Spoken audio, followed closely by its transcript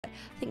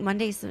I think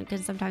Mondays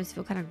can sometimes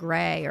feel kind of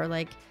gray or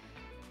like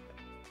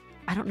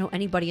I don't know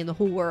anybody in the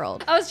whole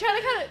world. I was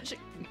trying to kind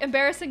of,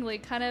 embarrassingly,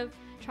 kind of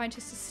trying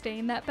to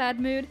sustain that bad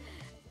mood,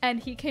 and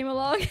he came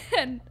along,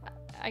 and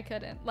I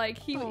couldn't. Like,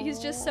 he's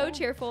just so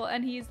cheerful,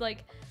 and he's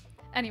like,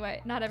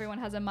 anyway, not everyone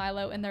has a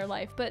Milo in their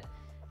life, but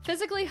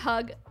physically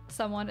hug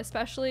someone,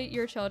 especially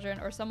your children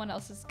or someone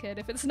else's kid,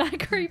 if it's not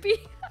creepy.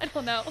 I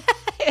don't know.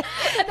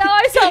 And now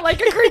I sound like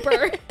a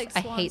creeper. Like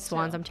I hate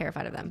swans. Too. I'm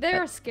terrified of them.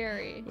 They're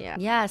scary. Yeah.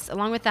 Yes.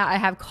 Along with that, I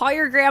have call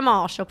your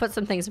grandma. She'll put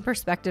some things in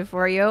perspective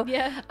for you.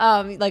 Yeah.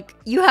 Like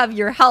you have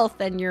your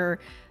health and your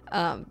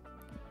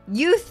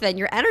youth and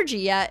your energy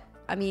yet.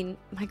 I mean,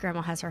 my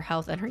grandma has her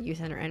health and her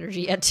youth and her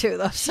energy yet too,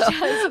 though. So,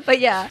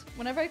 but yeah.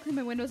 Whenever I clean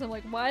my windows, I'm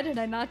like, why did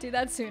I not do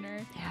that sooner?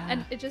 Yeah.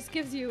 And it just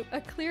gives you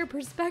a clear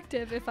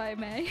perspective, if I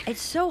may.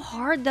 It's so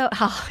hard though.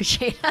 Oh,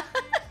 Shayna.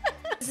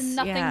 There's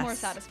nothing more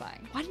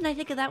satisfying. Why didn't I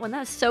think of that one?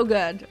 That was so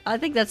good. I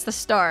think that's the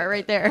star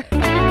right there.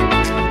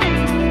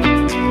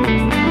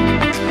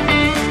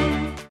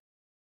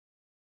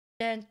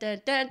 Dun,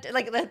 dun, dun, dun.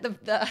 Like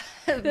the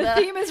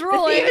theme is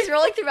rolling. The theme is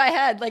rolling through my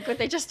head, like what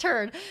they just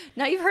heard.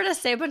 Now you've heard us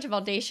say a bunch of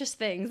audacious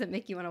things that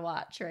make you want to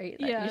watch, right?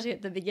 Like yeah. Usually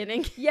at the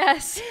beginning.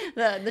 Yes.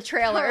 The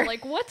trailer.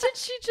 Like, what did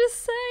she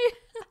just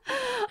say?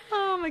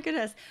 Oh my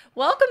goodness.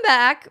 Welcome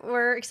back.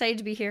 We're excited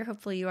to be here.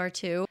 Hopefully you are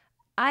too.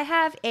 I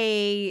have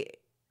a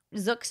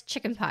Zook's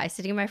chicken pie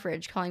sitting in my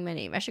fridge calling my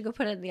name. I should go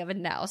put it in the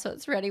oven now so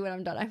it's ready when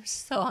I'm done. I'm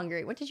so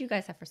hungry. What did you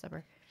guys have for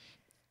supper?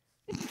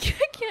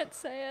 I can't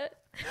say it.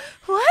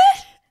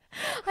 What?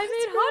 I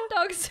made hot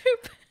dog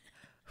soup.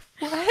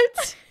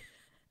 What?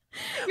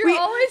 You're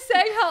always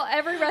saying how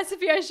every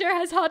recipe I share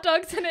has hot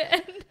dogs in it.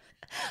 And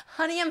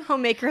Honey, I'm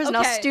Homemaker has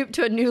now stooped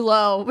to a new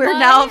low. We're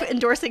now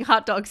endorsing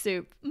hot dog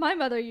soup. My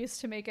mother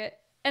used to make it.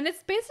 And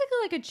it's basically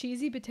like a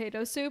cheesy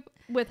potato soup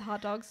with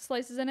hot dog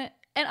slices in it.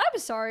 And I'm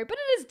sorry, but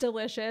it is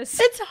delicious.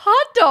 It's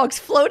hot dogs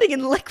floating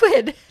in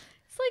liquid.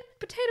 It's like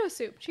potato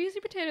soup. Cheesy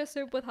potato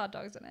soup with hot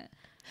dogs in it.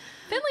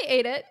 Finley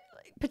ate it.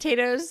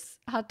 Potatoes,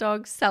 hot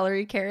dogs,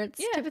 celery, carrots.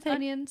 Yeah,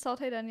 onions,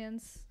 sauteed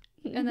onions.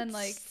 And then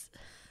like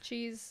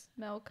cheese,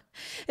 milk.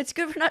 It's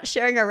good we're not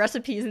sharing our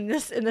recipes in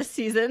this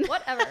season.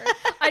 Whatever.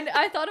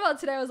 I thought about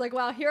today. I was like,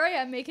 wow, here I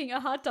am making a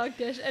hot dog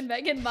dish, and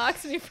Megan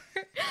mocks me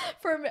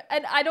for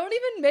and I don't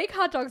even make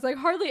hot dogs, like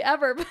hardly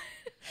ever. But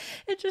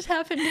it just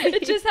happened.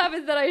 It just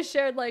happens that I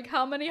shared like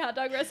how many hot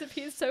dog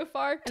recipes so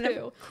far? And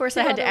Two. of course,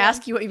 I had to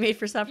ask you what you made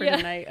for supper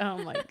tonight. Oh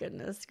my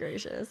goodness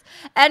gracious.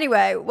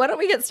 Anyway, why don't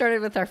we get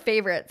started with our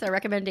favorites, our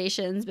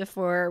recommendations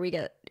before we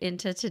get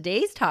into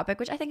today's topic,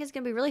 which I think is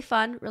going to be really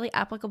fun, really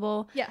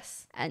applicable.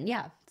 Yes. And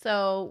yeah.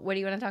 So what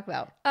do you want to talk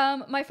about?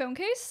 My phone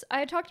case. I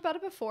had talked about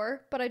it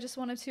before, but I just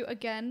wanted to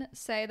again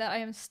say that I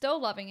am still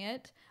loving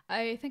it.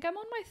 I think I'm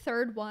on my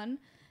third one.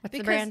 What's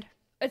the brand?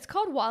 It's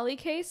called Wally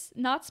Case.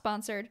 Not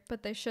sponsored,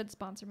 but they should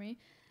sponsor me.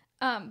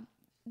 The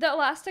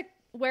elastic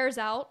wears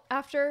out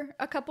after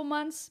a couple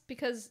months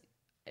because,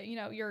 you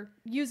know, you're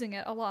using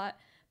it a lot.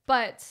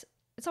 But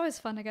it's always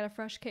fun to get a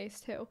fresh case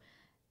too.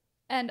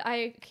 And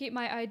I keep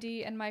my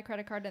ID and my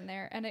credit card in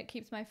there, and it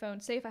keeps my phone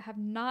safe. I have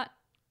not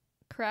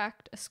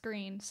cracked a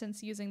screen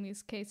since using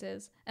these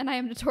cases, and I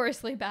am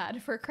notoriously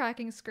bad for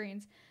cracking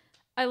screens.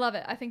 I love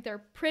it. I think they're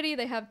pretty.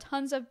 They have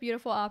tons of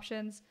beautiful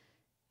options,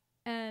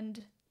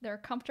 and they're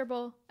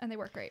comfortable, and they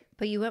work great.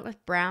 But you went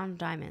with brown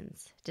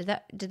diamonds. Did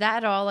that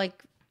at all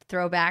like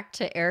throw back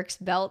to Eric's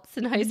belts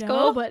in high school?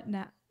 No, but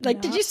no.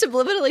 Did you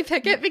subliminally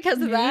pick it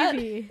because of that?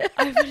 Maybe.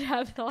 I would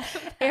have thought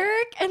of that.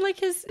 Eric and like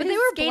his they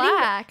were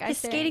black. His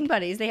skating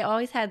buddies. They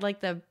always had like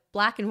the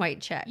black and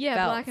white check. Yeah,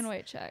 belts. black and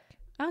white check.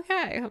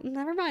 Okay,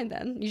 never mind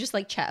then. You just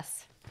like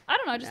chess. I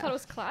don't know. I just thought it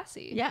was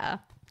classy. Yeah.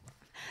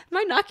 Am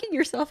I knocking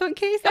your cell phone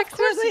case? Of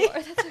course you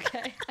are. That's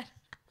okay.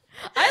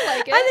 I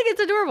like it. I think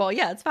it's adorable.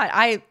 Yeah, it's fine.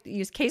 I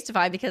use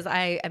Casetify because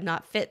I am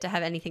not fit to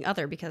have anything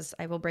other because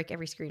I will break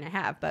every screen I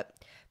have. But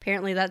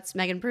apparently that's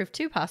Megan proof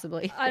too,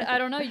 possibly. I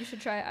don't know. You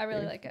should try it. I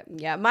really like it.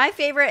 Yeah, my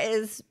favorite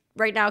is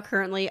right now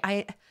currently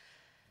I'm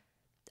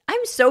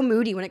so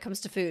moody when it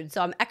comes to food.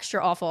 So I'm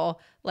extra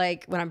awful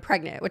like when I'm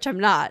pregnant, which I'm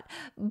not.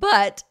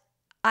 But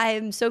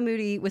I'm so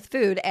moody with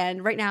food,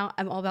 and right now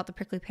I'm all about the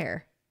prickly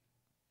pear.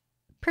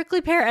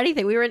 Prickly pear,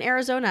 anything. We were in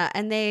Arizona,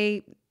 and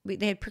they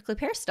had prickly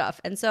pear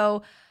stuff, and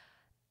so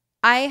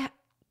I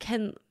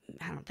don't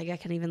think I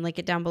can even link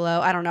it down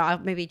below. I don't know. I'll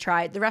maybe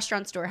try. The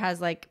restaurant store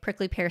has like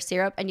prickly pear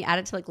syrup, and you add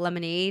it to like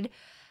lemonade.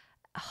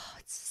 Oh,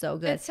 it's so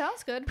good. It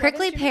sounds good.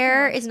 Prickly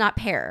pear is not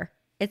pear.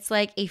 It's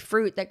like a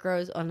fruit that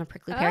grows on a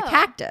prickly pear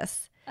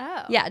cactus.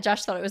 Oh. Yeah,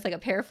 Josh thought it was like a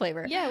pear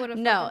flavor. Yeah, it would have.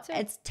 No,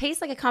 it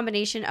tastes like a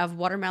combination of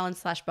watermelon /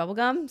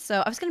 bubblegum. So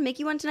I was going to make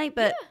you one tonight,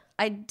 but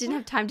I didn't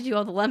have time to do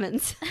all the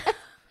lemons.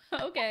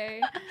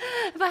 Okay.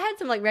 If I had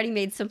some like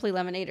ready-made Simply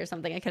Lemonade or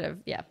something, I could have.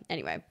 Yeah.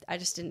 Anyway, I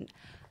just didn't.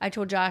 I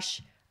told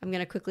Josh I'm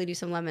going to quickly do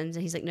some lemons.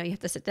 And he's like, no, you have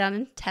to sit down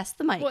and test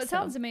the mic. Well, it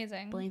sounds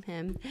amazing. Blame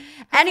him.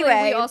 Hopefully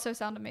Anyway. we also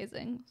sound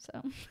amazing.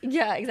 So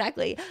yeah,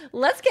 exactly.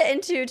 Let's get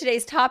into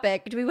today's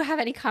topic. Do we have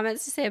any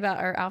comments to say about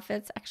our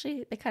outfits?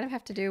 Actually, they kind of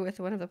have to do with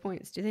one of the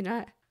points, do they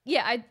not?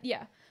 Yeah,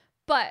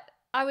 But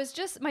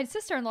my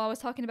sister-in-law was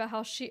talking about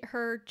how she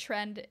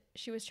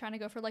was trying to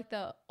go for like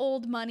the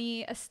old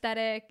money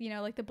aesthetic, you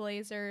know, like the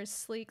blazers,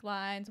 sleek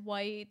lines,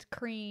 white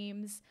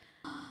creams.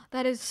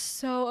 That is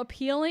so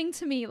appealing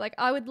to me. Like,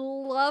 I would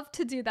love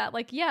to do that.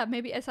 Like, yeah,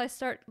 maybe as I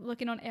start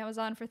looking on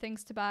Amazon for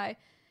things to buy.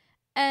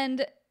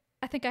 And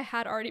I think I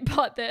had already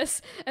bought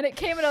this, and it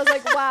came and I was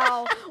like,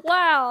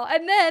 wow.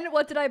 And then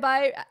what did I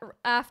buy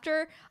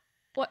after?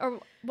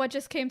 What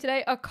just came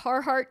today? A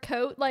Carhartt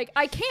coat. Like,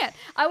 I can't.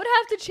 I would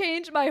have to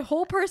change my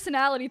whole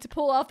personality to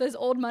pull off this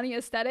old money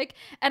aesthetic,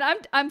 and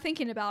I'm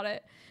thinking about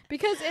it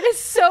because it is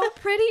so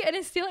pretty and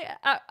it's still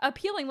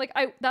appealing. Like,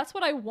 that's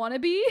what I want to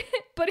be,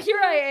 but here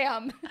I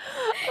am.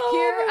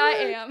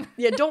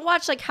 Yeah, don't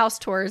watch like house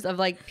tours of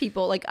like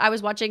people. Like, I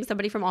was watching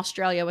somebody from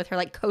Australia with her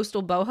like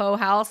coastal boho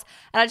house,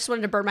 and I just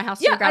wanted to burn my house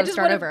to the ground and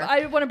start over.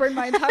 I want to burn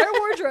my entire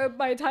wardrobe,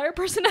 my entire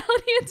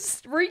personality, and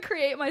just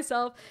recreate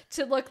myself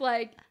to look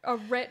like a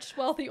rich,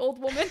 wealthy old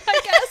woman,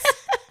 I guess.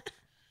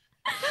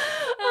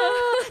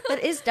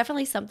 That is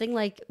definitely something.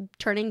 Like,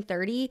 turning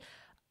 30,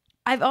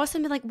 I've also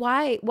been like,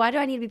 why do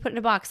I need to be put in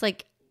a box?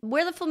 Like,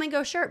 wear the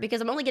flamingo shirt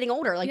because I'm only getting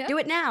older. Like, do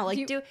it now.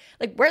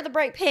 Like, wear the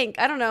bright pink.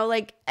 I don't know.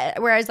 Like,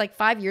 whereas like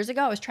 5 years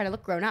ago, I was trying to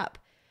look grown up,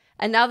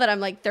 and now that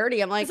I'm like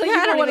 30, I'm like,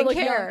 I don't even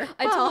care.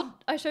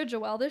 I showed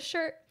Joelle this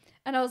shirt,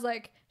 and I was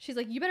like, she's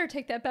like, you better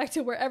take that back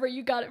to wherever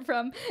you got it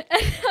from.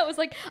 And I was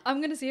like,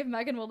 I'm gonna see if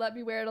Megan will let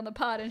me wear it on the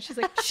pod, and she's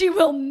like, she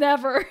will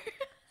never.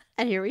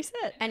 And here we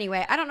sit.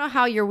 Anyway, I don't know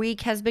how your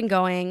week has been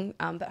going,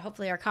 but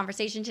hopefully our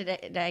conversation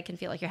today can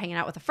feel like you're hanging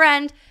out with a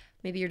friend.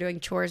 Maybe you're doing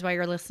chores while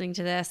you're listening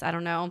to this. I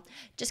don't know.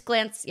 Just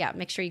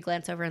make sure you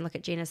glance over and look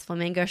at Gina's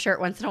flamingo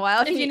shirt once in a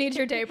while. If you need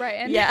your day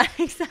brightened. Yeah,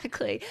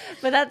 exactly.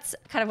 But that's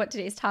kind of what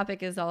today's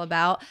topic is all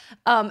about.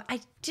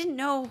 I didn't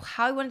know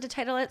how I wanted to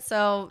title it,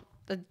 so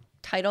the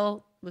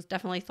title was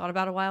definitely thought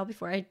about a while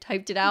before I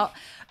typed it out.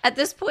 At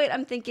this point,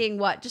 I'm thinking,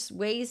 just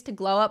ways to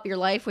glow up your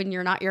life when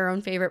you're not your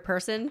own favorite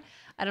person.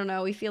 I don't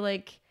know. I feel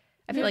like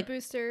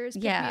boosters,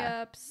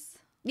 pick-me-ups.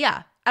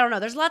 Yeah. I don't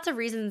know. There's lots of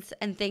reasons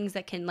and things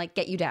that can like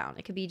get you down.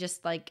 It could be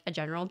just like a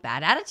general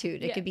bad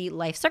attitude. It could be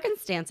life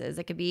circumstances.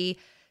 It could be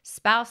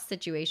spouse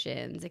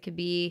situations. It could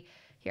be,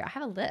 here, I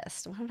have a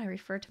list. What would I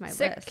refer to my list?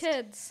 Sick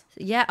kids.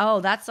 Yeah. Oh,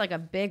 that's like a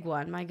big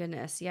one. My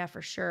goodness. Yeah,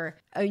 for sure.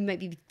 Oh, you might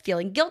be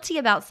feeling guilty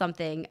about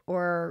something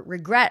or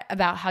regret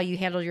about how you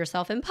handled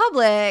yourself in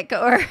public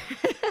or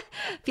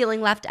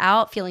feeling left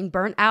out, feeling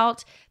burnt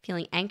out,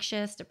 feeling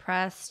anxious,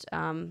 depressed,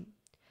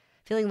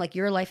 feeling like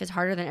your life is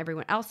harder than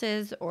everyone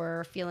else's,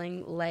 or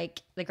feeling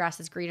like the grass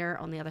is greener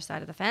on the other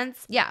side of the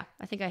fence. Yeah,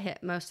 I think I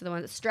hit most of the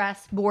ones.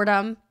 Stress,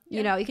 boredom,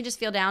 you know, you can just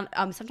feel down.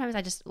 Sometimes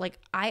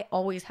I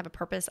always have a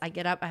purpose. I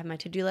get up, I have my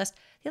to-do list.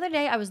 The other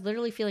day, I was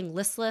literally feeling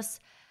listless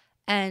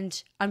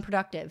and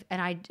unproductive,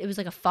 and it was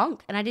like a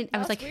funk, and I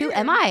was like, who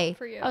am I?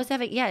 For you. I was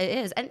having, yeah, it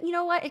is. And you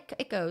know what?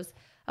 It goes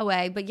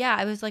away. But yeah,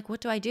 I was like, what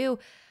do I do?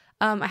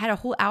 I had a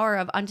whole hour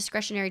of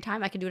undiscretionary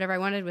time. I could do whatever I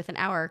wanted with an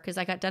hour because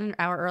I got done an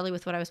hour early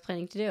with what I was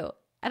planning to do.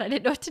 And I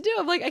didn't know what to do.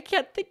 I'm like, I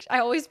can't think. I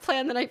always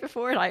plan the night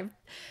before and I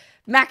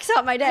max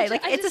out my day.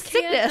 It's a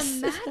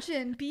sickness. I can't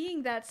imagine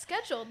being that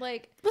scheduled.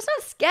 Like, well, it's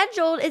not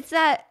scheduled. It's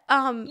that.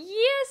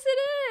 Yes,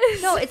 it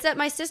is. No, it's that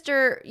my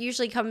sister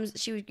usually comes.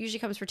 She usually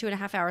comes for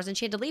 2.5 hours, and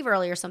she had to leave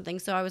early or something.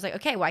 So I was like,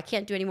 okay, well, I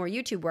can't do any more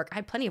YouTube work. I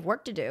had plenty of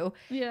work to do.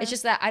 Yeah. It's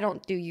just that I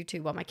don't do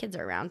YouTube while my kids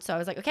are around. So I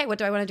was like, okay, what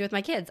do I want to do with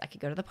my kids? I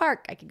could go to the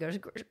park. I could go to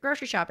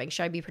grocery shopping.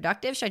 Should I be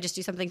productive? Should I just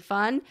do something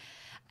fun?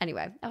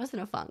 Anyway, that was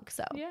no funk.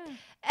 So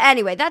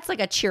anyway, that's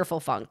like a cheerful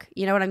funk.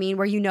 You know what I mean?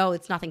 Where you know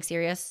it's nothing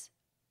serious.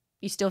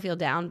 You still feel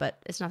down, but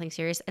it's nothing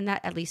serious. And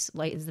that at least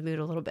lightens the mood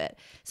a little bit.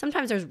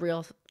 Sometimes there's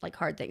real like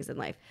hard things in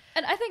life.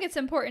 And I think it's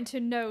important to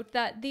note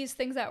that these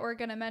things that we're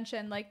going to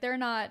mention, like they're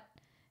not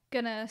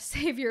going to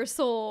save your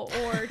soul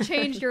or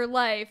change your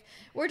life.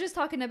 We're just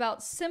talking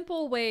about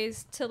simple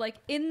ways to like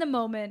in the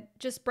moment,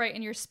 just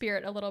brighten your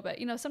spirit a little bit.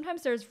 You know,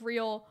 sometimes there's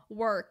real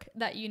work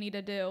that you need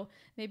to do.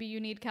 Maybe you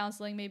need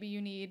counseling. Maybe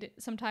you need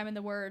some time in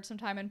the Word, some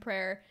time in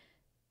prayer.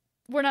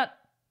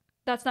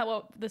 That's not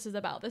what this is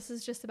about. This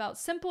is just about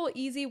simple,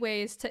 easy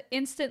ways to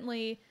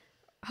instantly,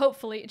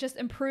 hopefully, just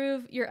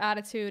improve your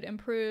attitude,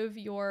 improve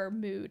your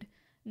mood,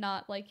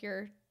 not like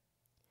your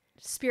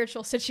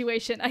spiritual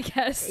situation, I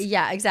guess.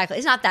 Yeah, exactly.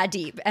 It's not that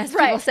deep, as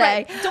people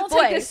say. Right. Don't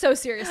take this so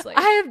seriously.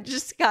 I have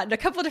just gotten a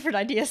couple different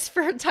ideas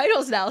for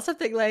titles now.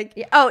 Something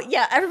like, oh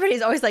yeah,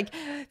 everybody's always like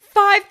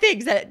 5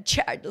 things that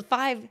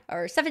 5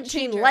 or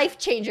 17 life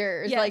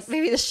changers. Yes. Like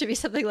maybe this should be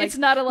something like it's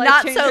not a life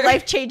not changer. So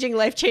life-changing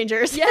life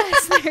changers.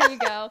 Yes, there you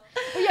go.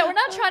 But yeah, we're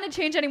not trying to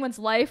change anyone's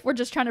life. We're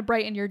just trying to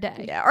brighten your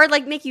day. Yeah, or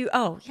like make you,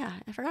 oh yeah,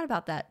 I forgot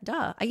about that.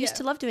 Duh. I used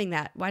to love doing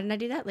that. Why didn't I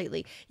do that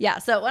lately? Yeah,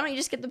 so why don't you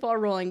just get the ball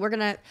rolling?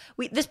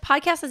 This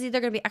podcast is either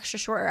going to be extra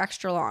short or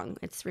extra long.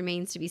 It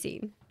remains to be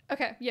seen.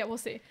 Okay, yeah, we'll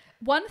see.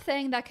 One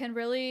thing that can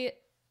really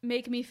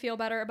make me feel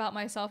better about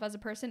myself as a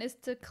person is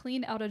to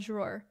clean out a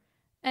drawer.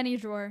 Any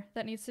drawer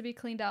that needs to be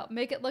cleaned out.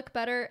 Make it look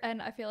better,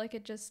 and I feel like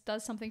it just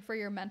does something for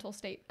your mental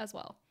state as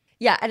well.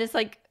 Yeah, and it's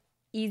like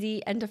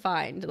easy and to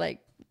find. Like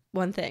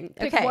one thing.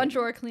 Pick okay. one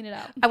drawer, clean it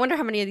out. I wonder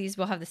how many of these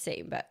will have the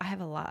same, but I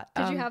have a lot.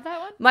 Did you have that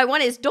one? My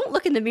one is don't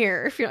look in the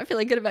mirror if you're not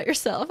feeling good about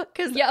yourself.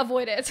 Because yeah,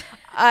 avoid it.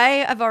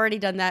 I have already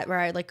done that where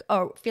I like,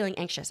 feeling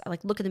anxious. I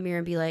like look in the mirror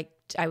and be like,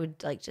 I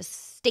would like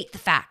just state the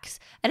facts.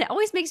 And it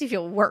always makes me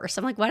feel worse.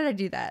 I'm like, why did I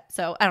do that?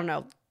 So I don't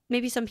know.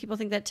 Maybe some people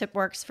think that tip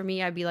works. For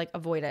me, I'd be like,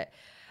 avoid it.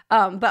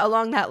 But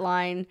along that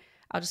line,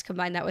 I'll just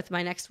combine that with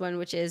my next one,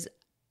 which is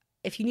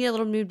if you need a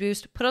little mood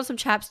boost, put on some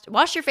chapstick,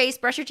 wash your face,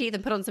 brush your teeth,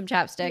 and put on some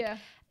chapstick,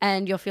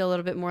 and you'll feel a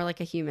little bit more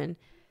like a human.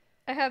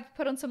 I have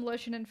put on some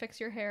lotion and fix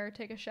your hair,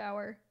 take a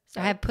shower.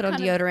 So I have put on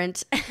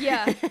deodorant.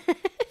 Yeah.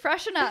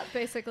 Freshen up,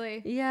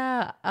 basically.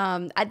 Yeah.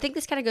 I think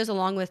this kind of goes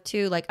along with,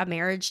 too, like a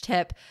marriage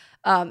tip.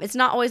 It's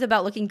not always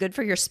about looking good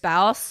for your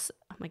spouse.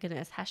 Oh, my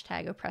goodness. #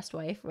 oppressed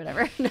wife,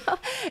 whatever. No,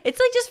 it's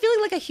like just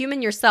feeling like a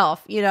human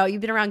yourself. You know,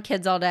 you've been around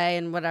kids all day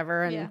and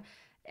whatever. And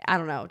I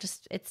don't know.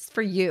 Just it's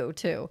for you,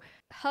 too.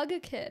 Hug a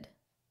kid.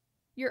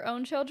 Your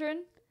own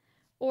children.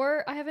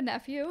 Or I have a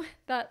nephew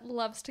that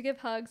loves to give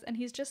hugs, and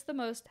he's just the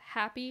most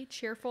happy,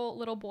 cheerful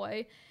little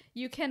boy.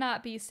 You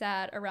cannot be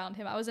sad around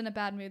him. I was in a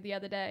bad mood the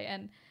other day,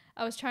 and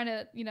I was trying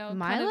to,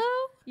 Milo?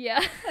 Yeah.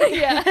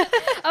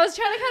 I was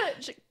trying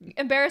to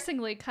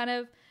embarrassingly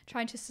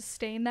trying to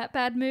sustain that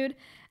bad mood,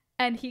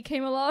 and he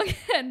came along,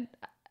 and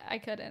I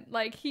couldn't.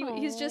 Like,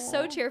 he's just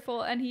so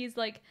cheerful, and he's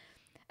like,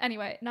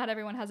 anyway, not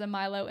everyone has a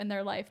Milo in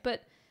their life,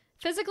 but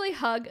physically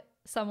hug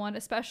someone,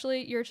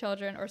 especially your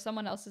children or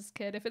someone else's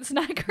kid, if it's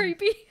not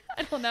creepy.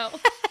 I don't know.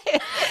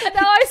 And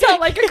now I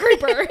sound like a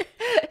creeper.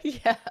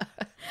 Yeah.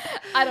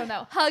 I don't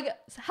know.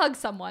 Hug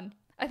someone.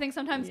 I think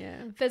sometimes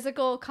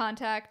physical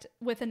contact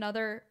with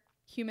another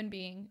human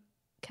being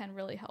can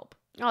really help.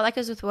 Oh, that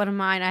goes with one of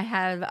mine. I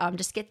have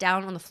just get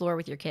down on the floor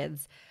with your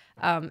kids.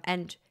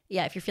 And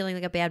yeah, if you're feeling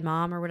like a bad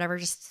mom or whatever,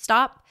 just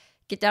stop,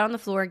 get down on the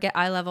floor, get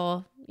eye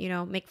level,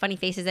 make funny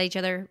faces at each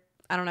other.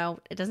 I don't know.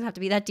 It doesn't have to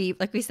be that deep,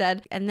 like we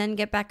said, and then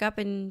get back up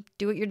and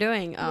do what you're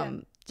doing.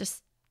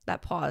 Just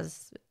that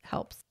pause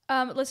helps.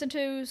 Listen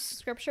to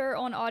scripture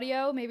on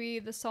audio. Maybe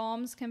the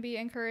Psalms can be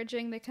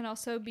encouraging. They can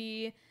also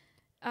be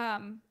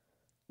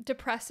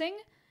depressing.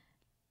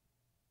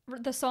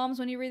 The Psalms,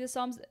 when you read the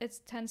Psalms, it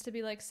tends to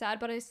be like sad,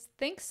 but I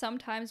think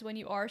sometimes when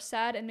you are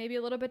sad and maybe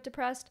a little bit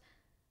depressed,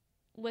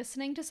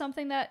 listening to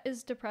something that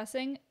is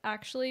depressing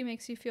actually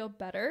makes you feel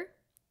better.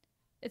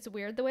 It's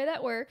weird the way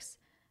that works,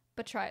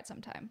 but try it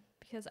sometime.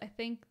 Because I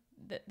think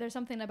that there's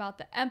something about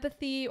the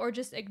empathy or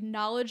just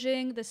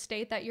acknowledging the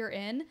state that you're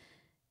in.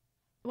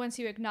 Once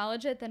you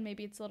acknowledge it, then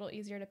maybe it's a little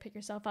easier to pick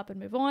yourself up and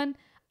move on.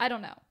 I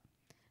don't know.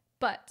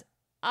 But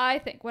I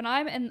think when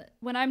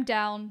I'm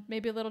down,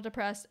 maybe a little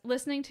depressed,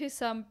 listening to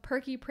some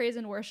perky praise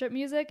and worship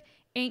music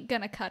ain't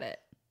gonna cut it.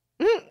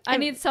 I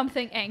need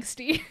something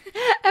angsty.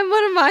 And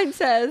one of mine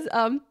says,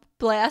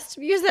 blast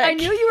music. I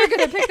knew you were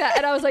going to pick that.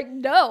 And I was like,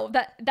 no,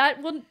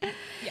 that wouldn't.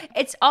 Yeah.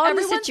 It's all in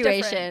the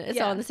situation. It's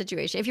all in the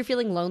situation. If you're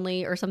feeling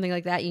lonely or something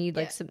like that, you need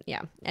like some,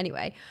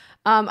 Anyway,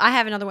 I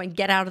have another one,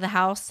 get out of the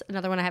house.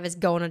 Another one I have is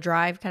go on a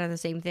drive, kind of the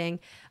same thing.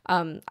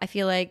 I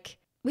feel like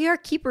we are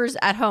keepers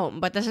at home,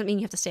 but doesn't mean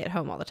you have to stay at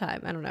home all the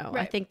time. I don't know.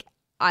 Right. I think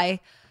I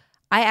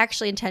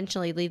actually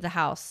intentionally leave the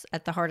house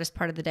at the hardest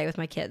part of the day with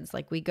my kids.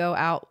 Like we go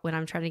out when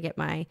I'm trying to get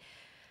my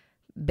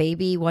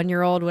baby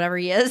 1-year-old, whatever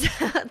he is,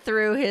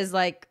 through his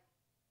like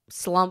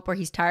slump where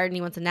he's tired and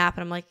he wants a nap,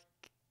 and I'm like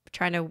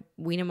trying to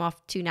wean him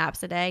off 2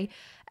 naps a day,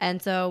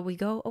 and so we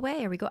go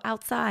away or we go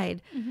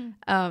outside,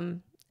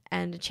 and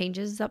it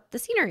changes up the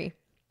scenery.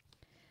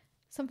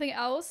 Something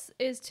else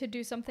is to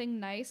do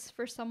something nice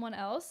for someone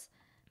else,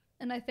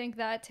 and I think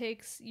that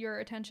takes your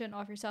attention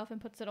off yourself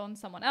and puts it on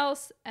someone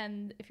else.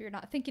 And if you're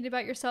not thinking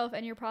about yourself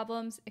and your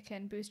problems, it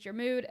can boost your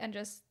mood. And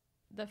just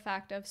the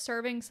fact of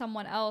serving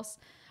someone else,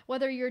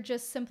 whether you're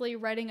just simply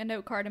writing a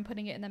note card and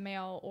putting it in the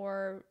mail,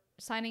 or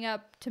signing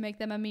up to make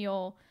them a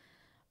meal,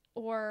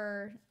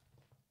 or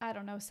I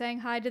don't know, saying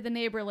hi to the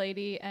neighbor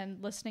lady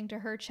and listening to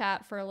her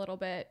chat for a little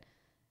bit.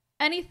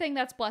 Anything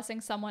that's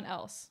blessing someone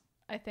else,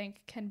 I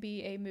think, can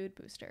be a mood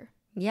booster.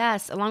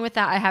 Yes. Along with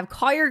that, I have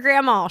call your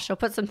grandma. She'll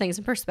put some things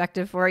in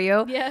perspective for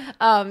you. Yeah.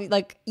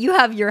 Like you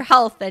have your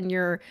health and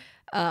your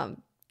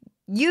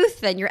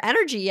youth and your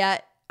energy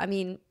yet. I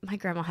mean, my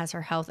grandma has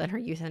her health and her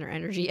youth and her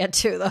energy yet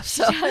too, though.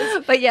 So,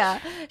 but yeah,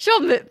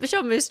 she'll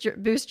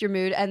boost your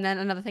mood. And then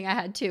another thing I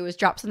had too is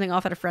drop something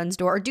off at a friend's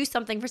door or do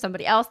something for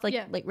somebody else,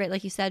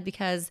 like you said,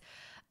 because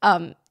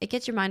it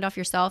gets your mind off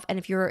yourself. And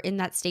if you're in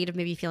that state of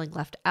maybe feeling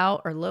left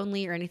out or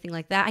lonely or anything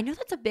like that, I know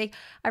that's a big.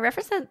 I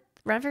reference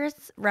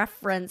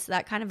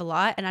that kind of a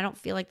lot, and I don't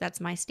feel like that's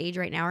my stage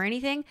right now or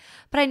anything.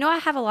 But I know I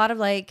have a lot of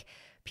like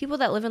people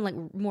that live in like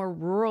more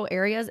rural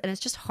areas, and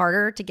it's just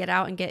harder to get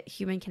out and get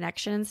human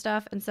connection and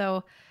stuff. And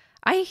so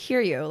I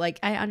hear you. Like,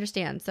 I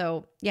understand.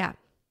 So yeah,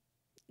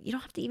 you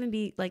don't have to even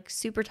be like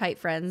super tight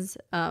friends.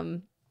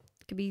 It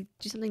could be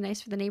do something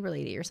nice for the neighbor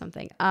lady or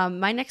something.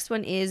 My next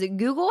one is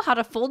Google how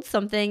to fold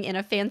something in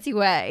a fancy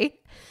way.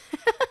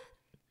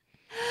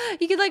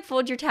 You could like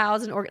fold your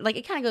towels and like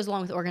it kind of goes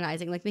along with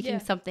organizing, like making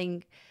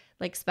something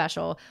like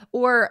special.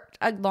 Or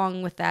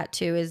along with that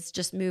too is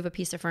just move a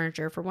piece of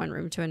furniture from one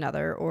room to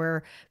another,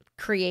 or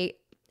create.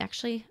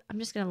 Actually, I'm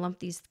just going to lump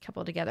these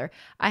couple together.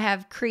 I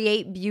have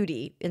create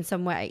beauty in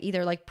some way,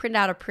 either like print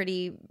out a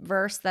pretty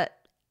verse that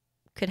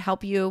could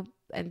help you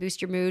and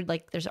boost your mood.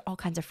 Like there's all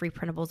kinds of free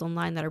printables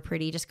online that are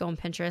pretty. Just go on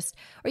Pinterest,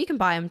 or you can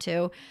buy them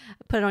too.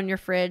 Put it on your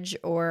fridge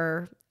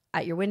or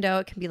at your window.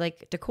 It can be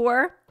like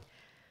decor.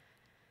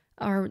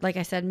 Or like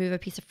I said, move a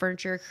piece of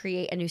furniture,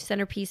 create a new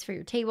centerpiece for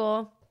your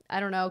table.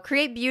 I don't know.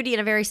 Create beauty in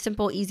a very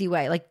simple, easy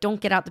way. Like don't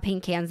get out the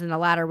paint cans and the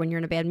ladder when you're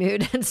in a bad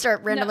mood and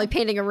start randomly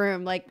painting a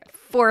room. Like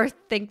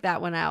think that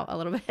one out a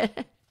little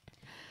bit.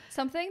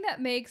 Something that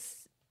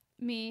makes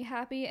me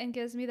happy and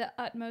gives me the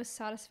utmost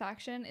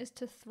satisfaction is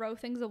to throw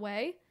things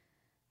away.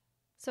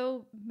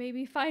 So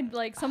maybe find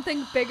like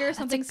something bigger,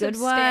 something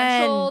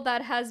substantial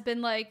that has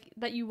been like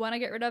that you want to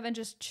get rid of, and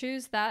just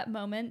choose that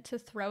moment to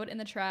throw it in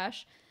the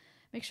trash.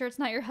 Make sure it's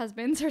not your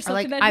husband's or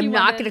something. Or like, I'm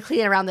not going to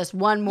clean around this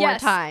one more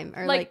time.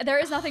 Or like there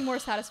is nothing more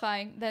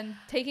satisfying than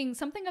taking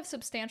something of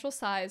substantial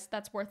size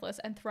that's worthless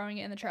and throwing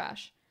it in the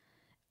trash.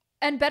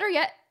 And better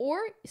yet, or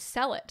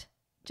sell it.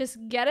 Just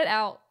get it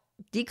out.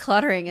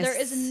 Decluttering is... There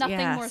is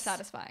nothing more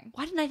satisfying.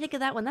 Why didn't I think of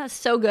that one? That's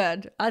so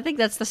good. I think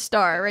that's the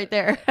star right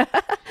there.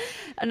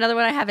 Another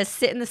one I have is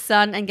sit in the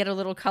sun and get a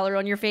little color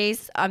on your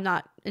face. I'm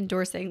not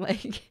endorsing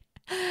like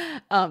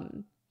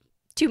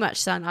too much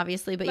sun,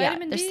 obviously. But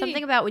Vitamin there's D.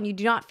 something about when you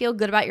do not feel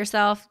good about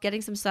yourself,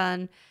 getting some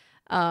sun.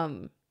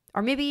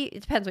 Or maybe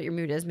it depends what your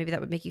mood is. Maybe that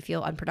would make you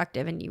feel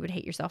unproductive and you would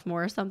hate yourself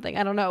more or something.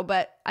 I don't know.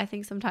 But I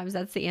think sometimes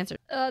that's the answer.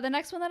 The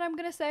next one that I'm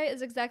going to say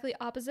is exactly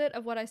opposite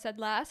of what I said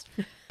last.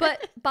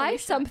 But buy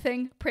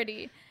something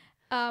pretty.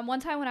 One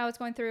time when I was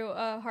going through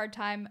a hard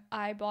time,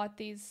 I bought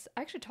these.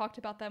 I actually talked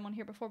about them on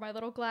here before, my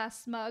little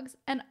glass mugs.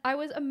 And I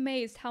was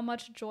amazed how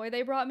much joy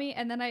they brought me.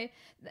 And then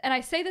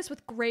I say this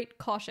with great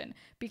caution,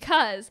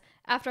 because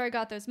after I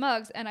got those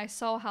mugs and I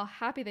saw how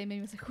happy they made me,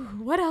 I was like,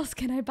 what else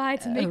can I buy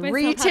to make myself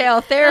retail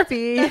happy?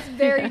 therapy. That's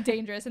very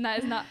dangerous. And that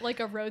is not like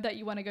a road that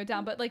you want to go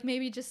down. But like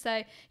maybe just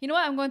say, you know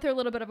what? I'm going through a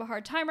little bit of a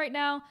hard time right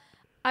now.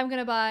 I'm going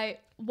to buy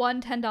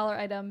one $10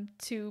 item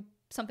to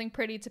something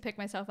pretty to pick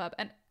myself up.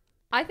 And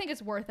I think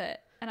it's worth it.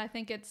 And I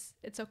think it's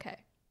okay.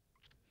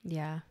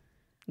 Yeah.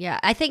 Yeah.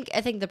 I think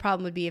the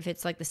problem would be if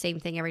it's like the same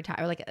thing every time,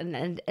 or like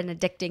an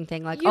addicting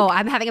thing. Like,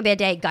 I'm having a bad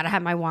day, gotta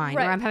have my wine.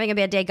 Right. Or I'm having a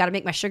bad day, gotta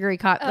make my sugary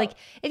coffee. Like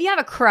if you have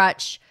a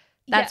crutch,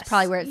 that's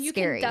probably where it's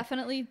scary. You can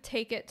definitely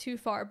take it too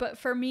far. But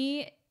for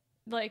me,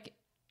 like,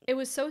 it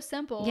was so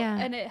simple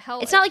and it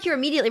helped. It's not like you're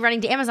immediately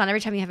running to Amazon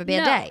every time you have a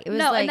bad day. It was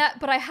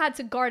but I had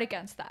to guard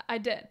against that. I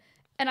did.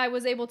 And I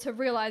was able to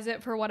realize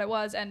it for what it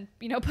was and,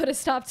 put a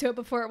stop to it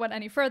before it went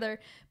any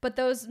further. But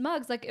those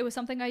mugs, like, it was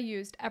something I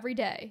used every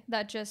day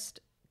that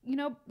just,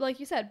 like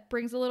you said,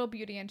 brings a little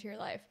beauty into your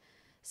life.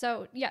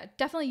 So, yeah,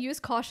 definitely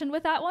use caution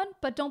with that one.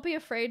 But don't be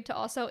afraid to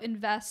also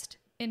invest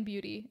in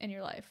beauty in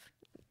your life.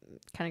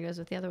 Kind of goes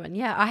with the other one.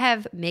 Yeah, I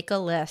have make a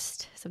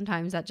list.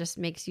 Sometimes that just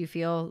makes you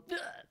feel...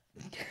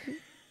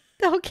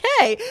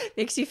 okay.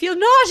 Makes you feel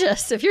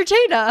nauseous if you're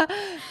Jada.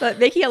 But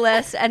making a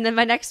list. And then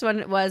my next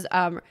one was...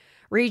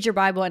 read your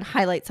Bible and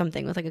highlight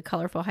something with like a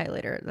colorful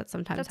highlighter. That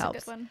sometimes helps.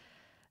 That's a good one.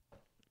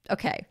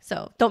 Okay,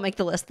 so don't make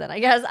the list then, I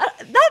guess. That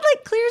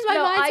like clears my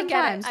mind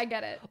sometimes. I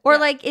get it. Or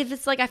like if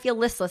it's like I feel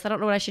listless, I don't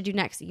know what I should do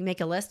next. You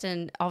make a list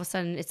and all of a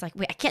sudden it's like,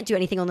 wait, I can't do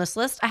anything on this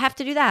list. I have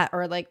to do that.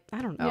 Or like,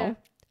 I don't know. Yeah.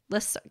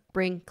 Lists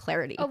bring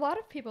clarity. A lot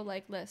of people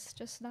like lists,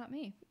 just not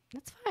me.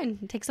 That's fine.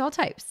 It takes all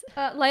types.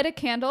 Light a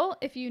candle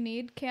if you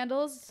need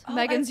candles.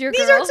 Megan's your girl.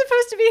 These aren't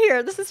supposed to be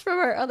here. This is from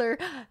our other...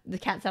 The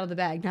cat's out of the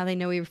bag. Now they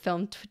know we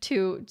filmed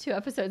two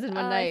episodes in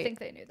one night. I think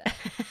they knew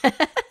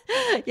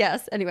that.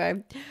 Yes.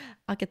 Anyway,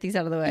 I'll get these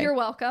out of the way. You're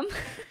welcome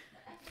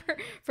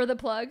for the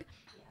plug.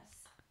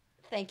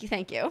 Yes.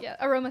 Thank you. Yeah,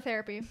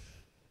 aromatherapy.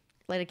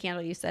 Light a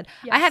candle, you said.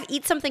 Yes. I have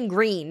eat something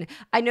green.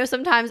 I know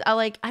sometimes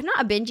I'm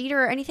not a binge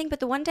eater or anything, but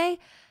the one day...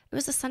 It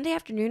was a Sunday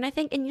afternoon, I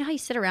think. And you know how you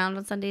sit around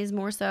on Sundays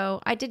more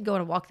so? I did go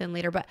on a walk then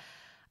later, but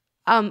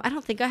I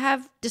don't think I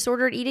have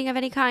disordered eating of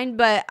any kind.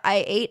 But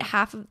I ate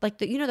half of, like,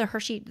 the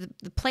Hershey,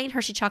 the plain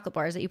Hershey chocolate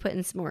bars that you put in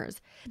s'mores.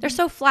 They're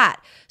so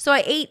flat. So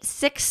I ate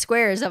 6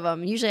 squares of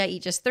them. Usually I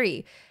eat just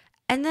 3.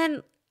 And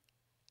then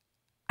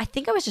I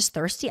think I was just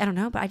thirsty. I don't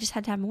know, but I just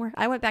had to have more.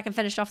 I went back and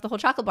finished off the whole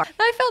chocolate bar.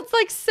 I felt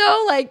like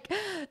so like,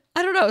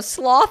 I don't know,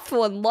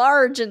 slothful and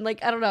large and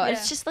like, I don't know. Yeah.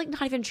 It's just like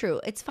not even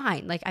true. It's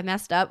fine. Like I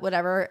messed up,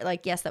 whatever.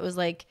 Like, yes, that was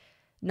like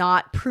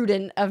not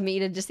prudent of me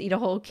to just eat a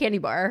whole candy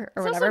bar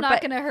or whatever. It's also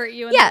not going to hurt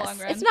you in the long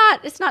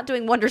run. It's not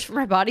doing wonders for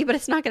my body, but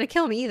it's not going to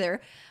kill me either.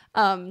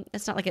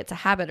 It's not like it's a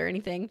habit or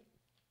anything.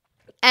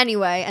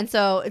 Anyway, and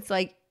so it's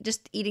like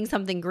just eating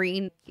something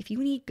green. If you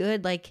need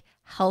good, like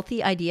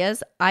healthy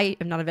ideas, I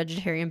am not a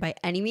vegetarian by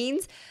any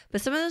means,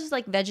 but some of those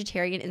like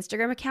vegetarian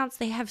Instagram accounts,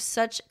 they have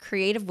such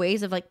creative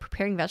ways of like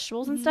preparing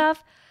vegetables and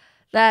stuff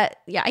that,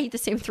 I eat the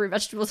same 3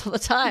 vegetables all the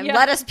time. Yeah.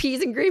 Lettuce,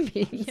 peas, and green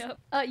beans. Yep.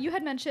 You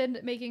had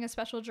mentioned making a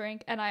special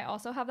drink, and I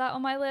also have that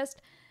on my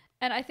list.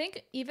 And I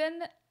think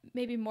even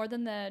maybe more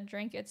than the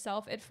drink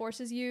itself, it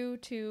forces you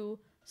to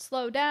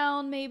slow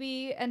down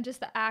maybe, and just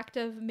the act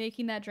of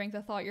making that drink,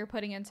 the thought you're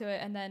putting into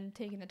it, and then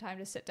taking the time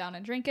to sit down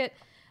and drink it,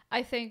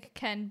 I think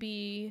can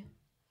be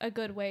a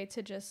good way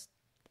to just,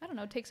 I don't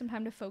know, take some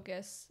time to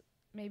focus,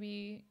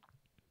 maybe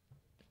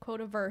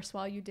quote a verse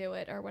while you do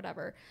it or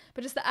whatever.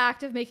 But just the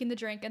act of making the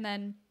drink and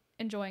then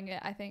enjoying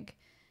it, I think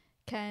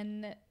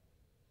can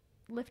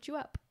lift you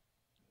up.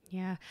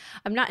 Yeah.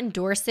 I'm not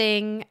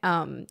endorsing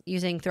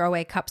using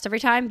throwaway cups every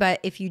time, but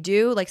if you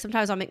do, like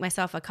sometimes I'll make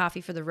myself a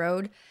coffee for the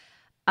road.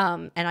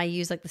 And I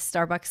use like the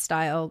Starbucks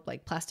style,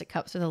 like plastic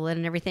cups with a lid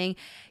and everything.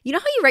 You know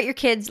how you write your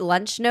kids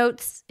lunch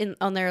notes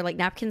on their like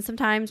napkins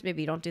sometimes?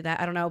 Maybe you don't do that.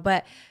 I don't know.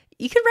 But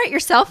you can write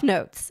yourself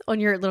notes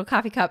on your little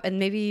coffee cup and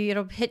maybe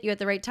it'll hit you at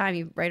the right time.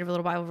 You write a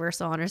little Bible verse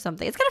on or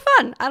something. It's kind of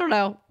fun. I don't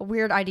know. A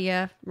weird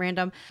idea.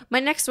 Random. My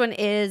next one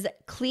is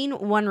clean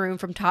one room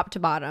from top to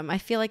bottom. I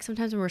feel like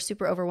sometimes when we're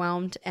super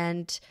overwhelmed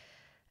and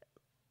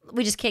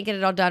we just can't get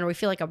it all done or we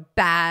feel like a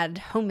bad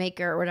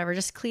homemaker or whatever,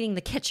 just cleaning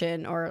the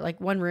kitchen or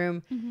like one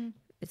room. Mm-hmm.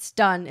 It's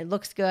done. It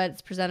looks good.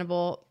 It's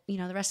presentable. You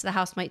know, the rest of the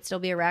house might still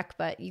be a wreck,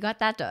 but you got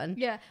that done.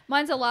 Yeah.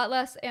 Mine's a lot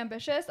less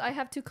ambitious. I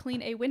have to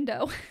clean a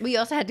window. We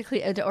also had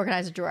to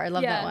organize a drawer. I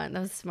love that one.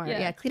 That was smart.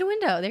 Yeah. Clean a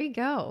window. There you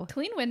go.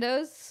 Clean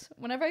windows.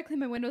 Whenever I clean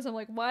my windows, I'm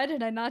like, why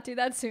did I not do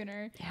that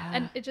sooner? Yeah.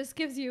 And it just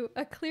gives you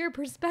a clear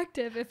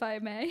perspective, if I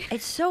may.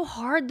 It's so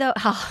hard though.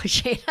 Oh,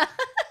 Shayna.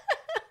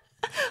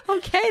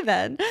 Okay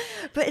then.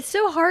 But it's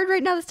so hard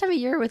right now this time of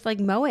year with like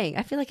mowing.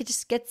 I feel like it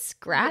just gets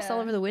grass all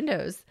over the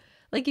windows.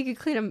 Like you could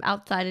clean them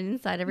outside and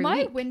inside every week.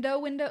 My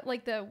window,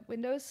 like the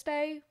windows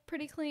stay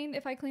pretty clean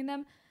if I clean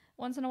them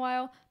once in a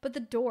while. But the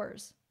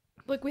doors,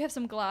 like we have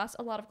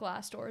a lot of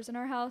glass doors in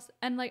our house.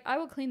 And like I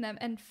will clean them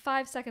and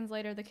 5 seconds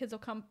later the kids will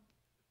come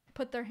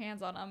put their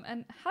hands on them.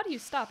 And how do you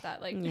stop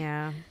that? Like,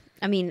 yeah.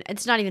 I mean,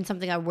 it's not even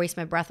something I waste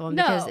my breath on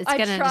because it's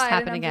going to just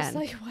happen again. Just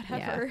like,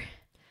 whatever.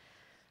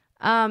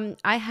 Yeah.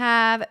 I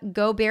have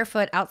go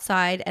barefoot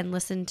outside and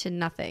listen to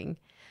nothing.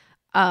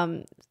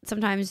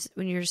 Sometimes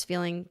when you're just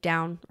feeling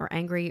down or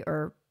angry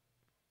or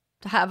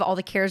have all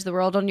the cares of the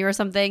world on you or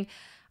something,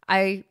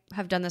 I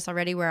have done this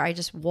already where I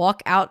just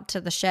walk out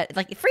to the shed,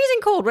 like freezing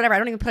cold, whatever. I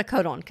don't even put a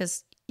coat on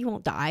because you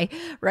won't die,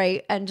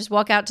 right? And just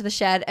walk out to the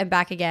shed and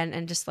back again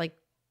and just like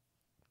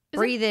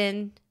breathe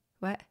in.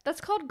 What? That's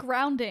called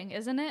grounding,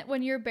 isn't it?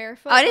 When you're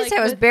barefoot. I didn't say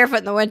I was barefoot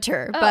in the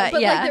winter, but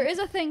yeah. Like there is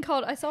a thing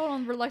called, I saw it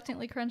on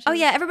Reluctantly Crunchy. Oh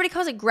yeah, everybody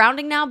calls it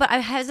grounding now, but I'm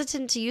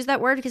hesitant to use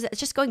that word because it's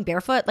just going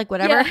barefoot, like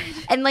whatever. Yeah.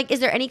 And like, is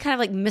there any kind of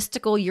like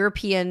mystical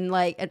European?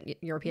 Is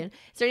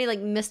there any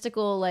like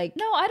mystical like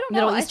no, I don't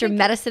know. Middle Eastern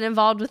medicine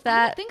involved with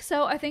that? I don't think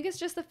so. I think it's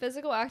just the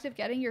physical act of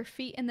getting your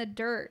feet in the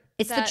dirt.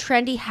 It's the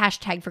trendy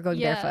hashtag for going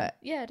barefoot.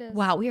 Yeah, it is.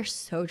 Wow, we are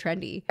so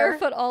trendy.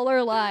 Barefoot all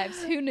our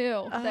lives. Who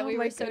knew that we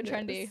were so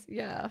trendy?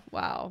 Yeah.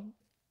 Wow.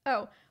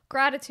 Oh,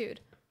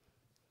 gratitude.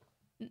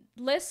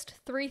 List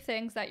 3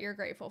 things that you're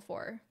grateful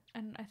for.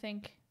 And I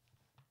think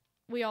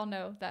we all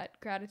know that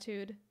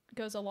gratitude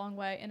goes a long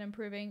way in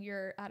improving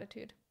your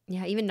attitude.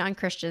 Yeah, even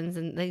non-Christians,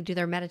 and they do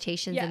their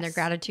meditations and their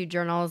gratitude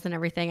journals and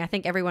everything. I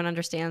think everyone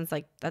understands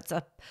like that's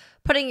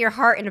putting your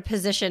heart in a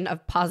position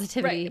of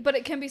positivity. Right, but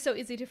it can be so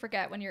easy to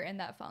forget when you're in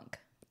that funk.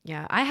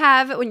 Yeah, I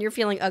have when you're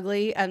feeling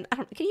ugly, and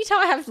can you tell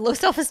I have low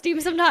self-esteem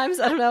sometimes?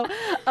 I don't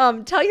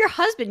know. Tell your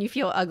husband you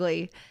feel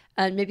ugly.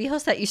 And maybe he'll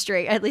set you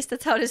straight. At least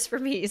that's how it is for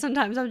me.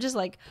 Sometimes I'm just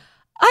like,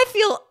 I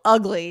feel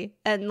ugly.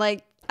 And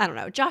like, I don't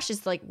know. Josh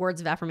is like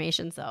words of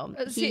affirmation. So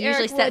he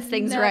usually sets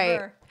things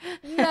right.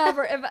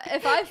 Never.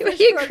 If I fish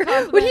for a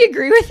compliment. Would he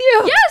agree with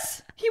you?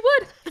 Yes, he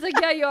would. He's like,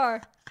 yeah, you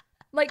are.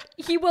 Like,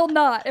 he will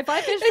not. If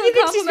I fish for a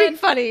compliment. He's being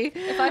funny.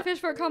 If I fish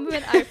for a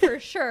compliment, I for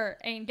sure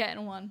ain't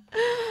getting one.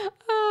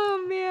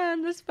 Oh,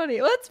 man. That's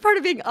funny. Well, that's part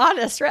of being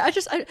honest, right?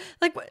 I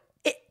like,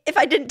 if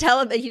I didn't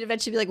tell him, that he'd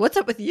eventually be like, what's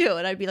up with you?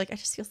 And I'd be like, I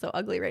just feel so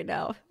ugly right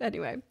now.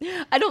 Anyway,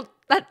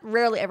 that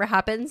rarely ever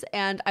happens.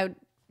 And I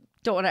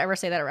don't want to ever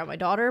say that around my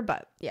daughter,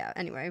 but yeah,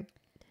 anyway.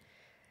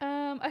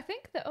 I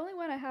think the only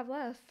one I have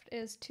left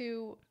is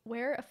to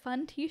wear a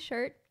fun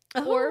t-shirt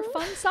or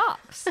fun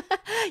socks.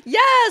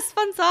 Yes,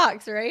 fun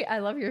socks, right? I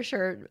love your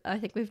shirt. I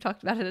think we've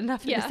talked about it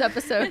enough in this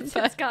episode.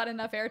 It's got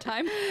enough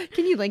airtime.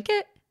 Can you link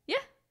it? Yeah.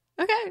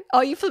 Okay.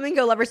 All you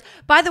flamingo lovers.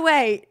 By the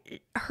way,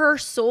 her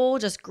soul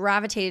just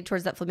gravitated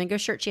towards that flamingo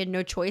shirt. She had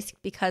no choice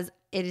because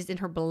it is in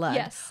her blood.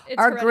 Yes.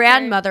 Our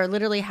grandmother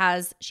literally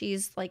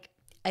she's like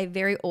a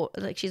very old,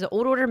 like she's an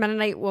old order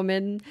Mennonite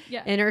woman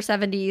in her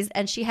 70s.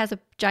 And she has a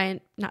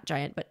not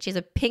giant, but she has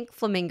a pink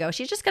flamingo.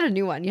 She's just got a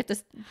new one. You have to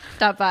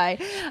stop by.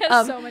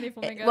 So many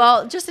flamingos.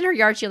 Well, just in her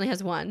yard, she only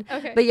has one.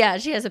 Okay. But yeah,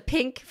 she has a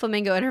pink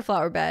flamingo in her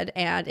flower bed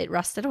and it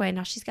rusted away.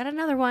 Now she's got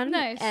another one.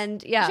 Nice.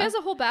 And yeah. She has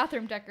a whole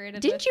bathroom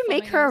decorated. Didn't you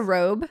make her a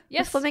robe?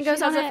 Yes. With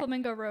flamingos on it? She has a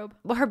flamingo robe.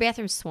 Well, her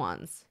bathroom's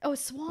swans. Oh,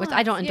 swans. Which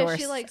I don't endorse.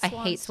 She likes I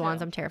swans hate swans.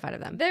 too. I'm terrified of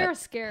them. They're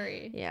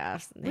scary. Yeah.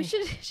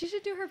 She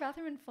should do her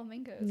bathroom in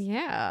flamingos.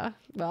 Yeah.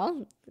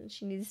 Well,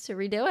 she needs to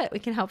redo it. We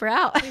can help her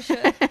out. We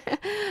should.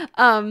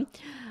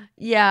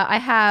 Yeah, I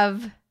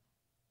have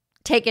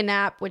take a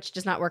nap, which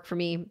does not work for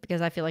me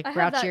because I feel like I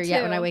have that grouchier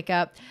yet when I too. wake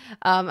up.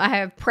 I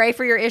have pray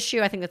for your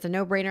issue. I think that's a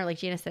no-brainer. Like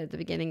Gina said at the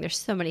beginning, there's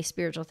so many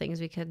spiritual things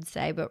we could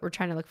say, but we're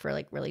trying to look for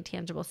like really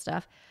tangible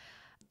stuff.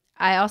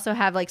 I also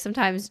have like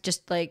sometimes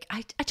just like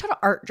I taught an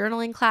art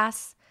journaling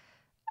class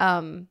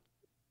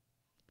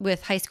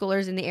with high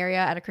schoolers in the area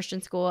at a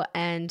Christian school,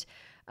 and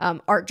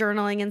art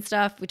journaling and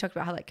stuff. We talked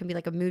about how that can be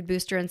like a mood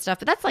booster and stuff,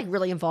 but that's like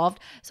really involved.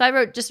 So I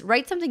wrote, just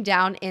write something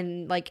down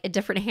in like a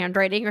different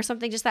handwriting or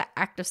something. Just that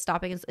act of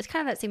stopping. It's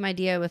kind of that same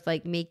idea with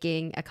like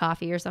making a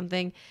coffee or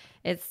something.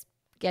 It's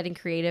getting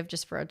creative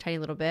just for a tiny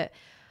little bit.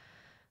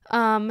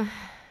 I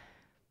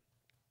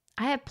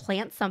have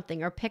plant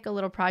something or pick a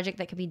little project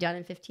that can be done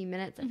in 15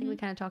 minutes. I think we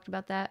kind of talked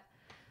about that.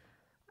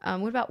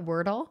 What about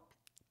Wordle?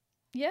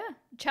 Yeah.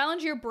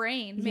 Challenge your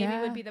brain maybe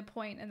Yeah. would be the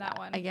point in that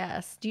one. I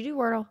guess. Do you do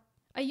Wordle?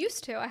 I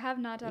used to. I have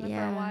not done it for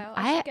Yeah. a while.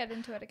 I should get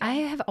into it again. I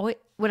have always,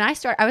 when I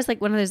start, I was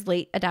like one of those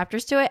late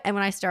adapters to it. And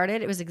when I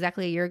started, it was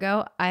exactly a year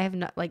ago. I have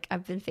not, like,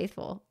 I've been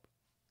faithful.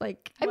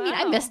 Like, I mean,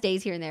 I miss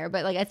days here and there,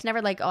 but like, it's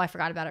never like, oh, I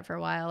forgot about it for a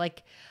while.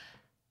 Like,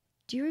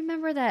 do you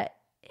remember that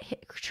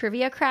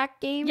trivia crack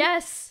game?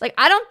 Yes. Like,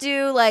 I don't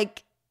do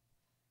like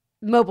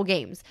mobile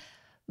games,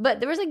 but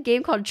there was a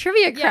game called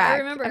Trivia Crack. Yeah, I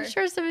remember. I'm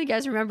sure some of you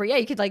guys remember. Yeah,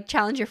 you could like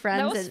challenge your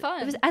friends. That was and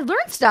fun. I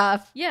learned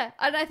stuff. Yeah.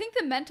 And I think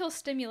the mental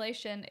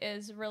stimulation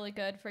is really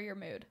good for your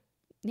mood.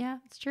 Yeah,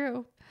 it's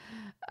true.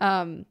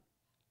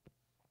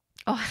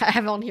 Oh, I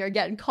have on here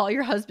again. Call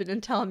your husband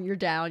and tell him you're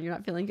down. You're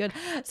not feeling good.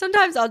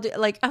 Sometimes I'll do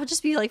like, I'll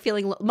just be like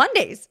feeling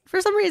Mondays for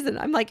some reason.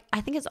 I'm like,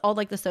 I think it's all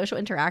like the social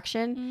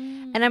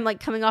interaction. And I'm like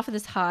coming off of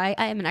this high.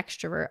 I am an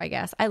extrovert, I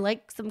guess. I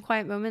like some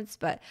quiet moments,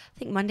 but I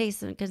think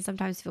Mondays can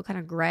sometimes feel kind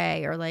of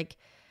gray or like,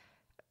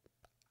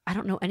 I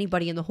don't know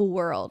anybody in the whole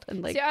world.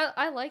 And like, See,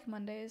 I like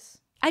Mondays.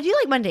 I do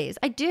like Mondays.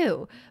 I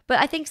do. But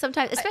I think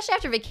sometimes, especially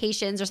after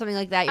vacations or something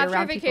like that, you're After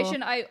around vacation,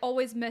 people. I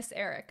always miss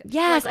Eric.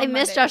 Yes, Like, I on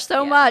miss Mondays. Josh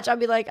so Yeah. much. I'll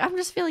be like, I'm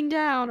just feeling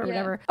down or Yeah.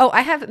 whatever. Oh,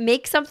 I have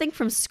make something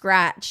from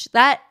scratch.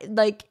 That,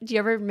 like, do you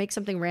ever make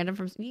something random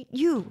from,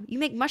 you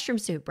make mushroom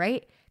soup,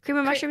 right? Cream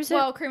of mushroom soup?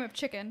 Well, cream of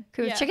chicken.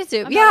 Cream Yeah. of chicken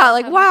soup. I'm not Yeah, allowed to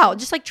like, have wow. mushroom.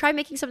 Just like try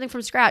making something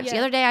from scratch. The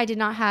Yeah. other day I did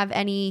not have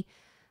any,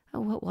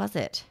 what was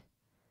it?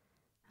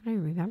 I don't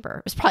even remember.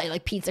 It was probably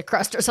like pizza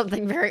crust or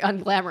something very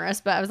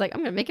unglamorous, but I was like, I'm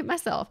going to make it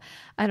myself.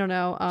 I don't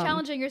know.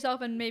 Challenging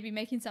yourself and maybe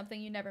making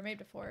something you never made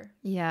before.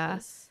 Yeah.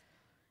 does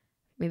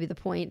Maybe the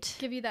point.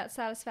 Give you that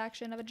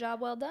satisfaction of a job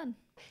well done.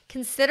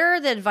 Consider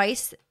the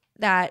advice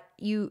that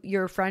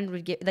your friend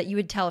would give, that you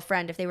would tell a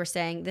friend if they were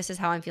saying, this is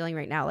how I'm feeling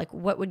right now. Like,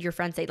 what would your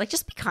friend say? Like,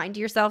 just be kind to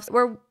yourself.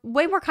 We're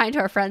way more kind to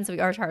our friends than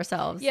we are to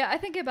ourselves. Yeah, I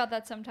think about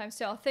that sometimes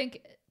too. I'll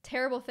think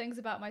terrible things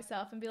about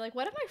myself and be like,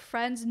 what if my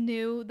friends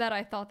knew that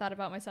I thought that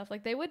about myself?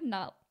 Like, they would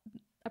not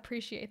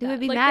appreciate that. They would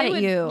be Like, mad they at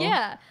would- you.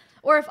 Yeah.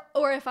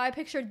 Or if I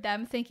pictured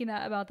them thinking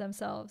that about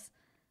themselves.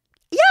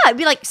 Yeah, I'd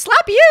be like,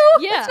 slap you.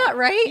 Yeah. That's not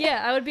right.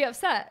 Yeah, I would be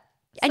upset.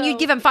 And you'd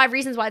give them 5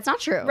 reasons why it's not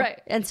true.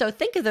 Right. And so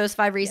think of those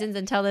 5 reasons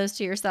and tell those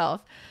to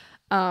yourself.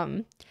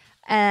 And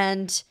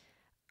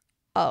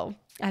I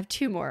have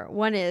 2 more.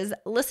 One is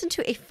listen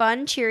to a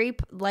fun, cheery,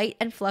 light,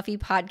 and fluffy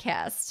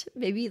podcast.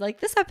 Maybe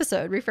like this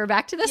episode. Refer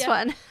back to this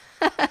one.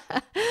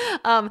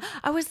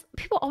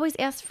 People always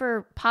ask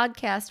for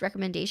podcast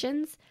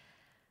recommendations,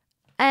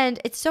 and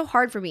it's so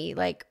hard for me.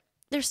 Like,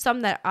 there's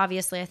some that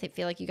obviously I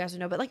feel like you guys would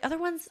know, but like other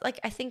ones, like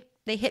I think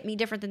they hit me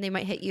different than they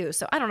might hit you.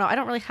 So I don't know. I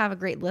don't really have a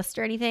great list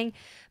or anything,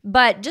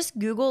 but just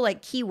Google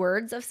like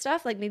keywords of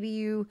stuff. Like maybe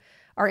you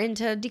are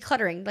into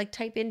decluttering, like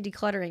type in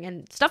decluttering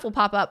and stuff will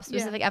pop up,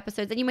 specific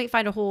episodes, and you might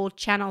find a whole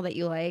channel that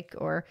you like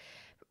or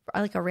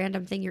like a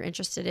random thing you're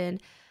interested in.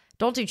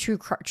 Don't do true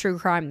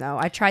crime though.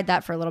 I tried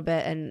that for a little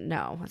bit and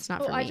no, it's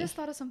not for me. I just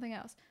thought of something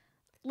else.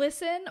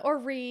 Listen or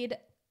read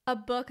a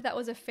book that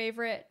was a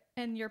favorite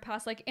in your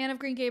past, like Anne of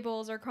Green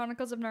Gables or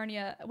Chronicles of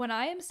Narnia. When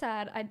I am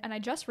sad, and I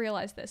just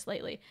realized this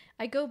lately,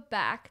 I go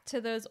back to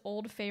those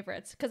old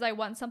favorites because I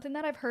want something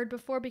that I've heard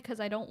before, because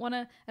I don't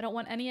want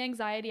any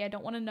anxiety. I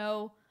want to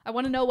know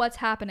what's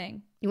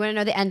happening. You want to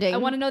know the ending. I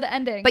want to know the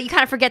ending. But you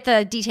kind of forget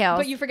the details.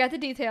 But you forget the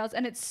details,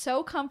 and it's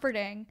so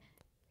comforting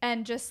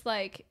and just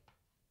like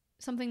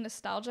something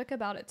nostalgic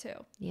about it too.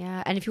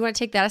 Yeah, and if you want to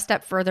take that a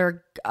step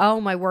further,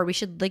 oh my word, we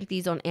should link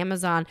these on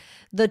Amazon.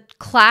 The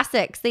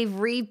classics, they've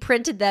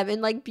reprinted them in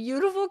like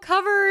beautiful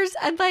covers,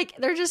 and like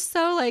they're just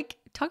so like,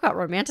 talk about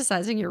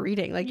romanticizing your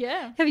reading. Like,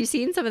 Yeah. have you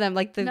seen some of them?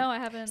 Like the No, I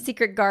haven't.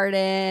 Secret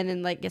Garden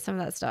and like some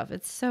of that stuff.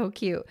 It's so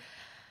cute.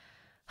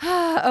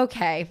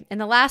 Okay,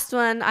 and the last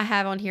one I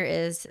have on here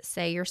is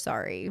say you're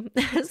sorry.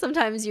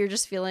 Sometimes you're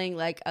just feeling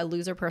like a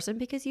loser person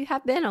because you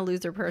have been a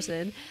loser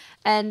person.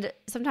 And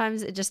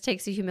sometimes it just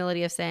takes the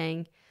humility of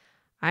saying,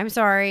 I'm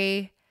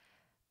sorry,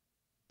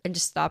 and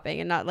just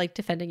stopping and not like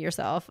defending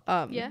yourself.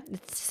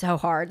 It's so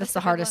hard. That's the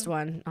a good hardest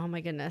one. Oh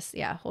my goodness.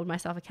 Yeah, hold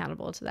myself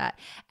accountable to that.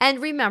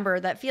 And remember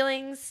that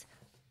feelings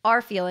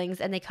are feelings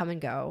and they come and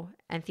go,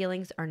 and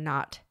feelings are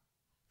not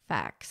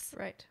facts.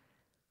 Right.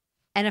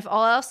 And if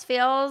all else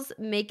fails,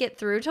 make it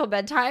through till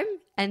bedtime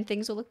and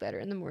things will look better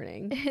in the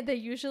morning. They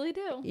usually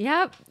do.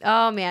 Yep.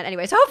 Oh, man.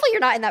 Anyway, so hopefully you're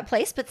not in that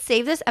place, but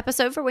save this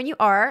episode for when you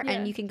are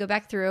and you can go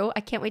back through. I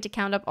can't wait to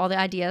count up all the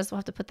ideas. We'll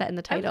have to put that in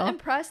the title. I'm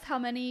impressed how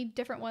many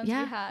different ones we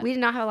had. We did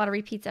not have a lot of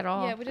repeats at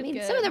all. Yeah, we did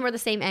good. Some of them were the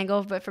same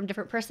angle, but from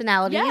different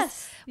personalities.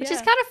 Yes. Which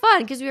is kind of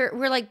fun because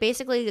we're like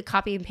basically the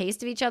copy and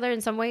paste of each other in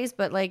some ways,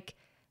 but like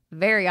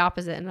very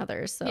opposite in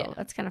others. So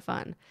that's kind of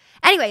fun.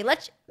 Anyway,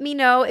 let me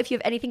know if you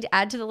have anything to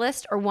add to the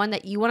list or one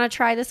that you want to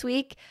try this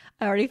week.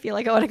 I already feel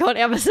like I want to go on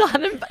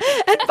Amazon and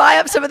buy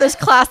up some of those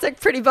classic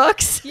pretty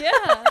books.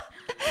 Yeah.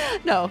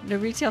 No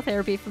retail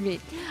therapy for me.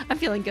 I'm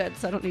feeling good,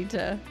 so I don't need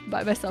to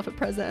buy myself a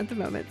present at the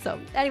moment. So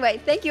anyway,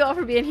 thank you all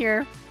for being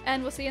here.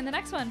 And we'll see you in the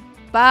next one.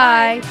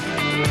 Bye.